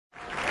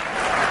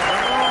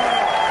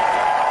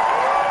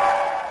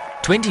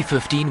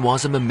2015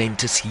 was a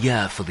momentous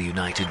year for the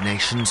United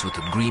Nations, with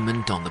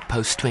agreement on the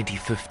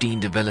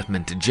post-2015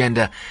 development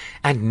agenda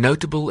and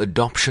notable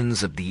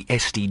adoptions of the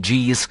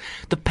SDGs,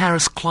 the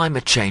Paris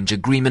Climate Change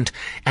Agreement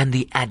and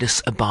the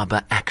Addis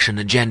Ababa Action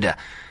Agenda.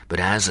 But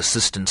as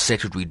Assistant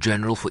Secretary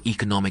General for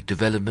Economic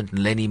Development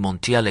Lenny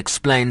Montiel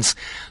explains,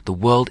 the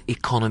world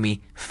economy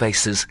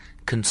faces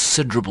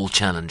considerable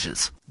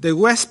challenges. The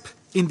WESP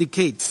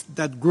indicates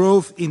that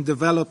growth in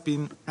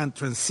developing and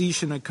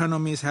transition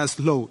economies has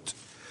slowed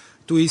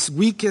to its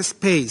weakest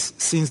pace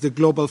since the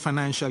global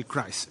financial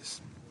crisis.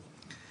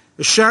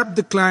 A sharp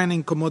decline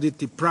in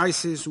commodity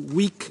prices,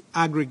 weak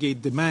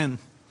aggregate demand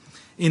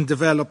in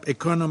developed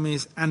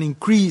economies, and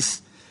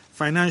increased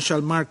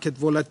financial market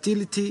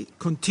volatility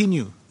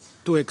continue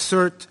to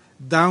exert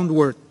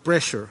downward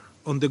pressure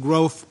on the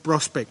growth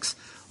prospects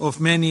of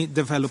many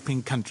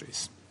developing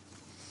countries.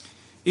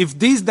 If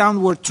this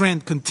downward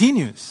trend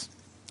continues,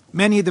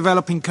 many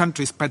developing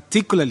countries,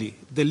 particularly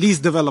the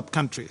least developed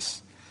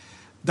countries,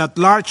 that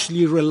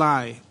largely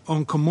rely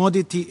on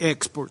commodity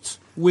exports,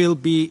 will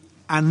be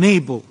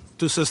unable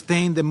to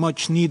sustain the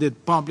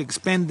much-needed public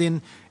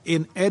spending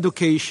in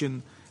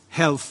education,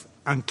 health,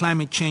 and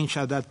climate change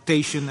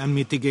adaptation and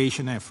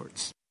mitigation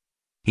efforts.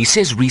 He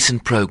says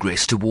recent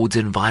progress towards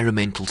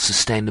environmental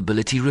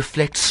sustainability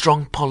reflects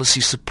strong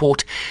policy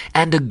support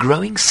and a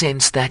growing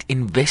sense that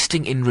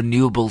investing in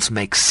renewables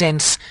makes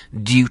sense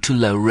due to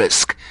low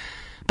risk.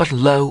 But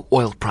low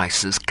oil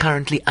prices,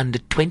 currently under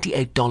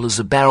 $28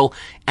 a barrel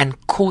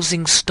and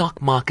causing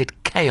stock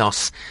market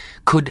chaos,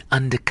 could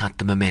undercut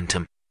the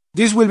momentum.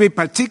 This will be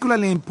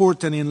particularly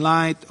important in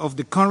light of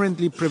the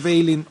currently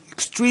prevailing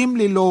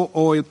extremely low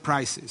oil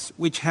prices,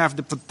 which have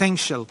the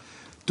potential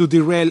to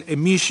derail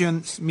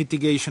emissions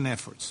mitigation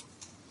efforts.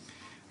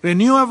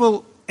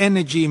 Renewable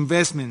energy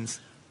investments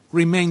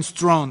remain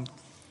strong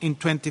in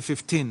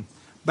 2015,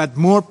 but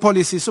more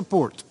policy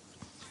support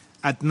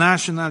at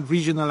national,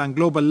 regional, and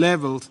global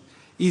levels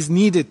is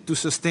needed to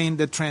sustain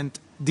the trend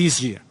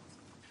this year.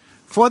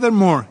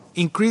 Furthermore,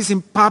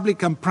 increasing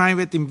public and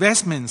private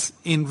investments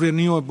in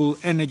renewable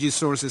energy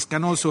sources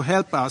can also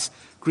help us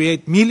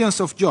create millions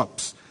of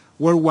jobs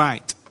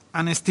worldwide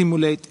and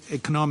stimulate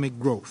economic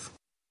growth.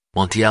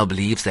 Montiel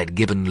believes that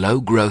given low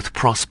growth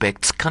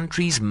prospects,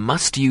 countries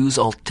must use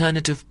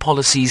alternative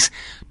policies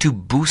to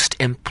boost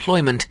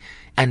employment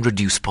and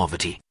reduce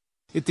poverty.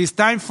 It is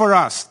time for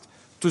us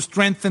to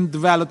strengthen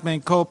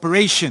development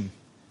cooperation,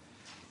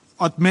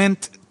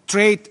 augment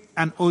trade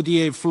and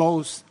ODA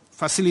flows,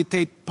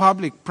 facilitate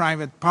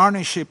public-private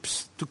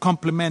partnerships to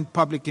complement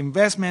public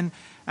investment,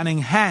 and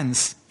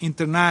enhance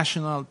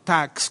international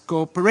tax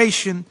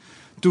cooperation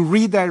to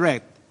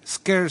redirect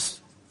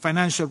scarce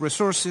financial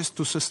resources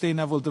to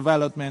sustainable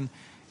development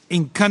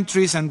in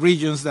countries and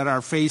regions that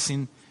are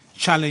facing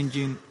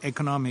challenging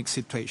economic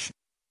situations.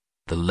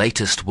 The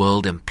latest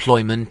World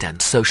Employment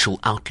and Social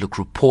Outlook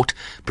report,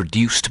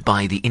 produced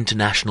by the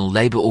International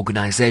Labour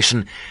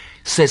Organization,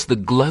 says the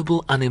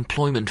global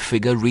unemployment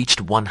figure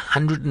reached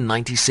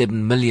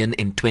 197 million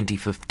in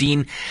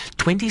 2015,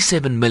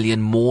 27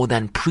 million more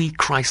than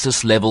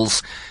pre-crisis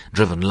levels,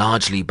 driven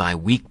largely by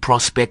weak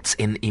prospects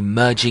in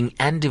emerging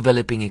and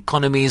developing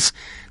economies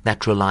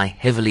that rely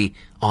heavily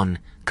on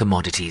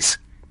commodities.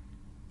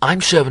 I'm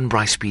Sherwin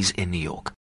Bryce-Pease in New York.